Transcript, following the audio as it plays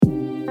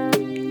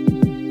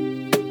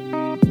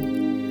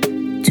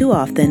Too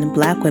often,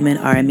 Black women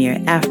are a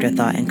mere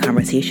afterthought in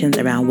conversations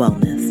around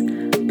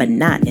wellness, but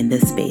not in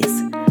this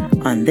space.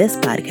 On this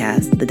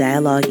podcast, the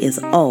dialogue is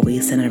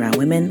always centered around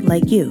women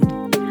like you.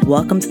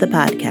 Welcome to the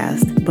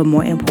podcast, but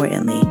more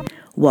importantly,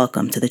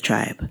 welcome to the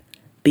tribe.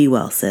 Be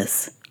well,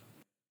 sis.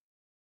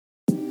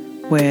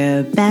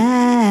 We're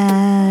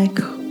back.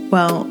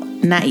 Well,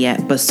 not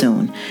yet, but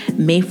soon.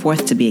 May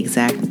 4th to be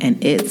exact,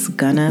 and it's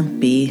gonna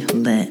be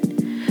lit.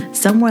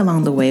 Somewhere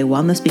along the way,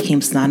 wellness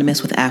became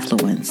synonymous with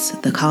affluence,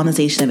 the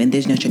colonization of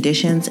indigenous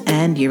traditions,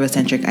 and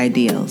Eurocentric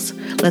ideals.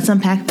 Let's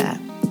unpack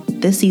that.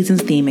 This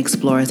season's theme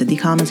explores the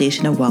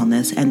decolonization of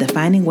wellness and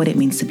defining what it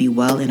means to be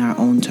well in our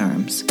own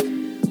terms.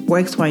 We're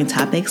exploring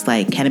topics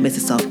like cannabis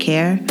as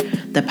self-care,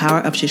 the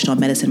power of traditional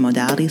medicine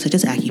modalities such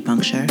as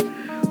acupuncture,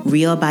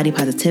 real body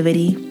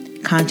positivity,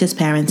 conscious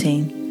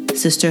parenting,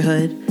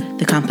 sisterhood,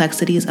 the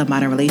complexities of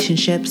modern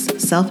relationships,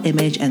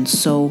 self-image, and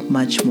so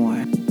much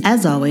more.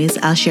 As always,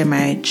 I'll share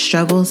my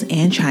struggles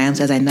and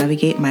triumphs as I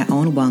navigate my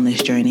own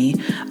wellness journey,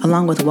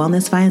 along with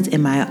wellness finds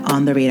in my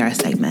On the Radar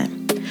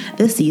segment.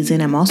 This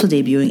season, I'm also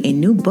debuting a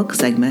new book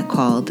segment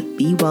called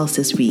Be Well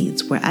Sis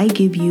Reads, where I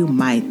give you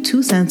my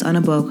 2 cents on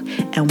a book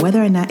and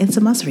whether or not it's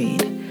a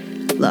must-read.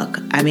 Look,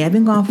 I've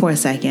been gone for a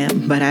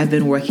second, but I've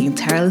been working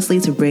tirelessly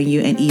to bring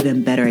you an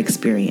even better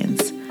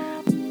experience.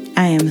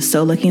 I am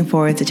so looking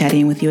forward to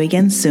chatting with you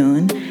again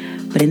soon.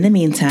 But in the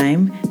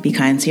meantime, be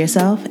kind to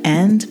yourself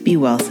and be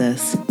well,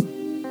 sis.